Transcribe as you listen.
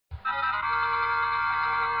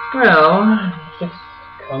Well, just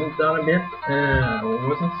calmed down a bit.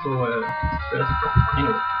 Wasn't so stressful.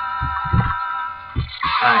 Anyway,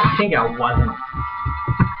 I think I wasn't.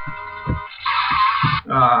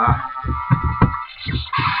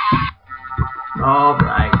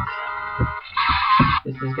 Alright.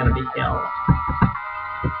 This is gonna be hell.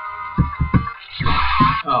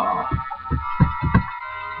 Oh.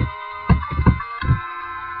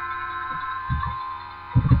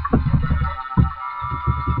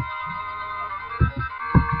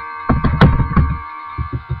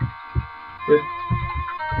 Good.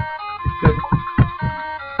 Good.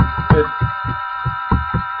 Good.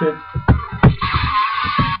 Good.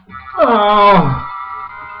 Oh.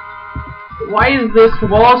 Why is this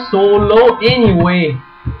wall so low anyway?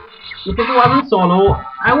 If it wasn't so low,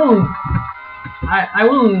 I will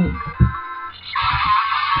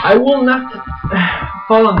not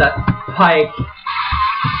fall on that spike.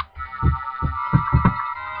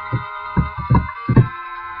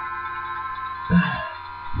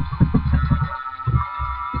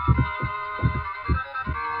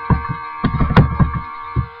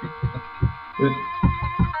 Good.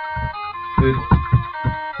 Good.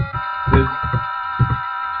 Good.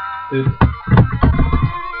 Good.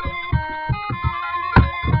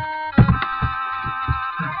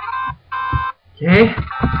 Okay.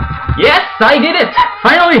 Yes, I did it!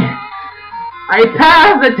 Finally! I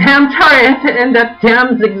passed the damn turret and that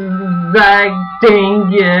damn zigzag thing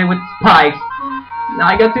with spikes. Now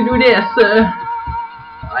I got to do this.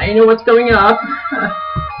 I know what's going up.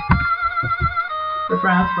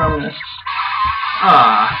 Reference from this.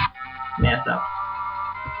 Messed up.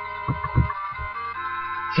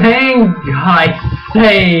 Thank God I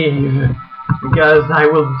saved, because I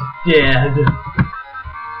was dead.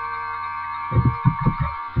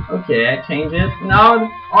 Okay, I changed it. Now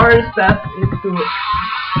our best is to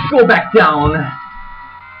go back down,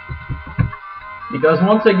 because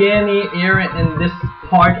once again here in this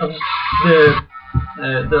part of the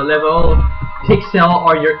level, pixel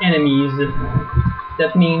are your enemies.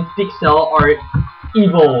 That means pixel are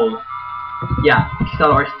evil. Yeah,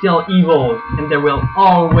 pixel are still evil, and they will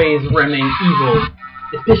always remain evil.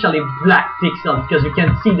 Especially black pixel, because you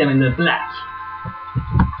can see them in the black,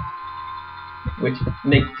 which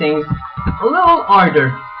makes things a little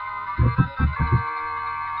harder.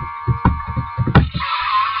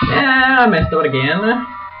 Yeah, I messed up again.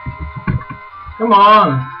 Come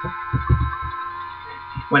on.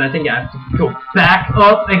 When I think I have to go back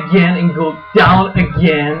up again and go down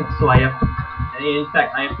again, so I have. In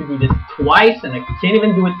fact, I have to do this twice, and I can't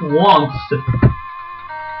even do it once.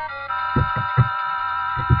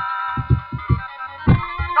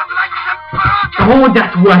 Oh,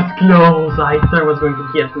 that was close! I thought it was going to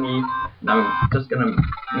get me. Now I'm just gonna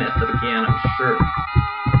mess up again, I'm sure.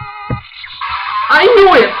 I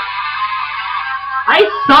knew it! I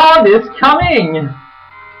saw this coming!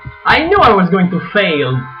 I knew I was going to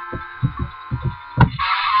fail.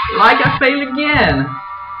 Like I failed again.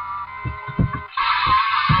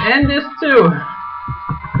 And this too.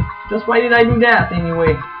 Just why did I do that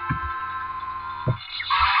anyway?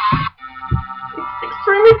 It's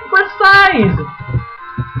extremely precise.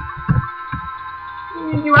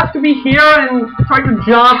 You have to be here and try to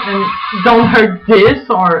jump and don't hurt this,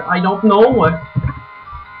 or I don't know,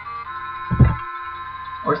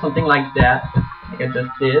 or something like that, like I just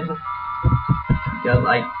did. Because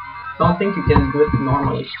I don't think you can do it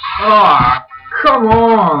normally. Ah, come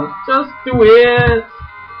on, just do it.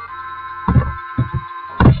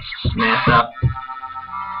 Mess up.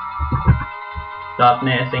 Stop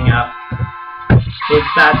messing up. It's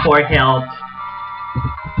bad for health.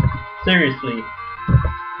 Seriously.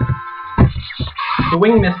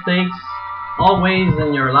 Doing mistakes always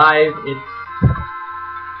in your life, it's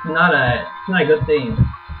not a good thing.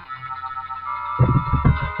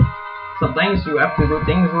 Sometimes you have to do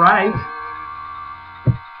things right.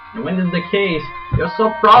 And when this is the case, you're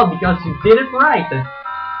so proud because you did it right.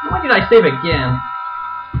 Why did I save again?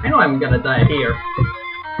 I know I'm gonna die here.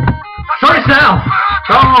 Show yourself!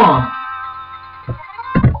 Come on!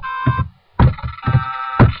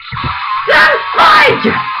 Damn spike!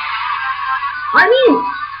 I mean,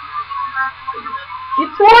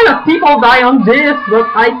 it's more that people die on this, but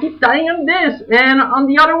I keep dying on this and on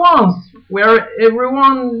the other ones, where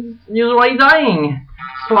everyone's usually dying.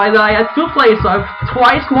 So I die at two places. I have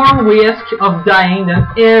twice more risk of dying than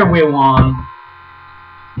everyone,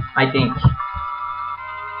 I think.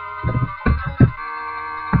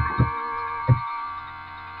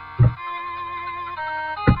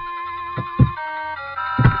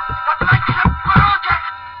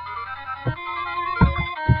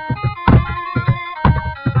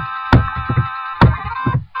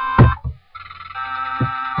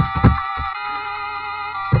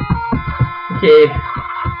 Okay.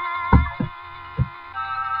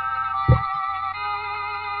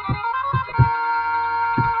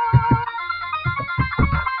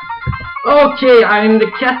 Okay, I'm in the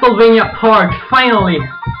Castlevania part, finally!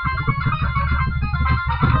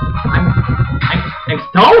 I'm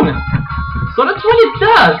stone! So that's what it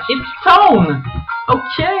does! It's stone!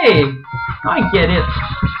 Okay! I get it.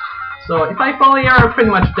 So if I fall here, I'll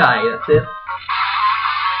pretty much die, that's it.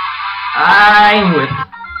 I knew it.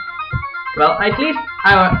 Well, at least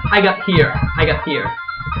I got here. I got here.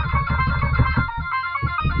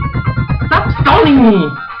 Stop stoning me!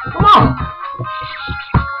 Come on!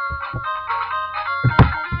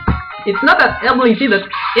 It's not that ability that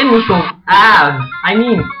initials have. I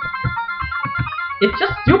mean, it's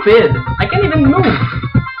just stupid. I can't even move.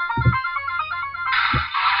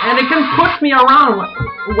 And it can push me around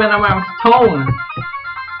when I'm on stone.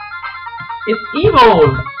 It's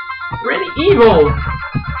evil. Really evil.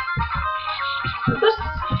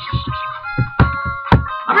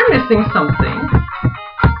 Am I missing something?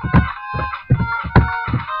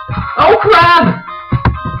 Oh crap!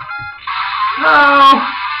 Oh,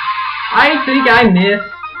 I think I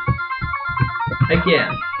missed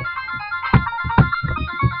again.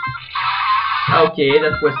 Okay,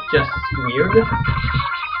 that was just weird.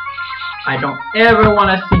 I don't ever want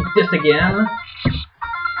to see this again,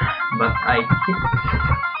 but I keep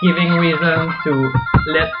giving reason to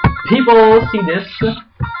let people see this,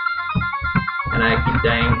 and I keep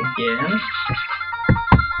dying again.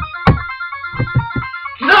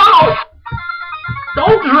 No!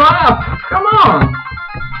 Don't drop! Come on!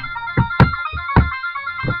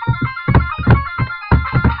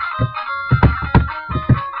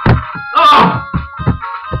 Oh!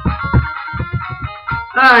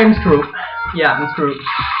 I'm screwed. Yeah, I'm screwed.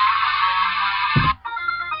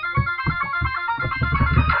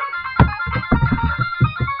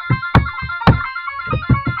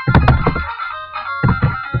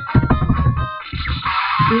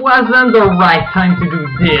 Wasn't the right time to do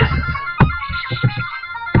this.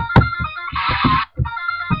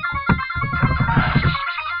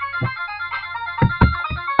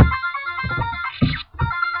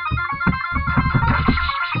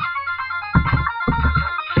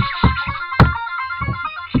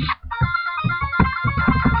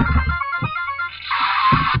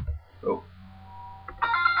 Oh.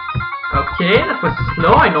 Okay, that was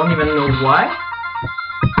slow. I don't even know why.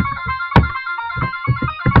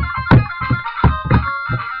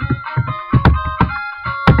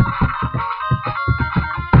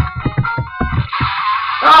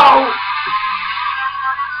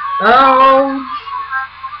 Oh!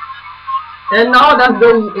 And now that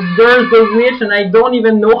there's the witch and I don't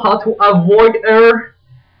even know how to avoid her,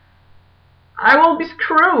 I will be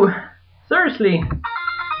screwed. Seriously.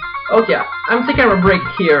 Okay, I'm taking a break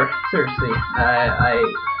here. Seriously.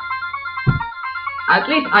 At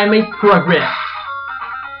least I made progress.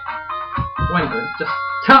 When just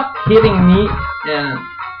stop hitting me and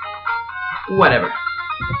whatever.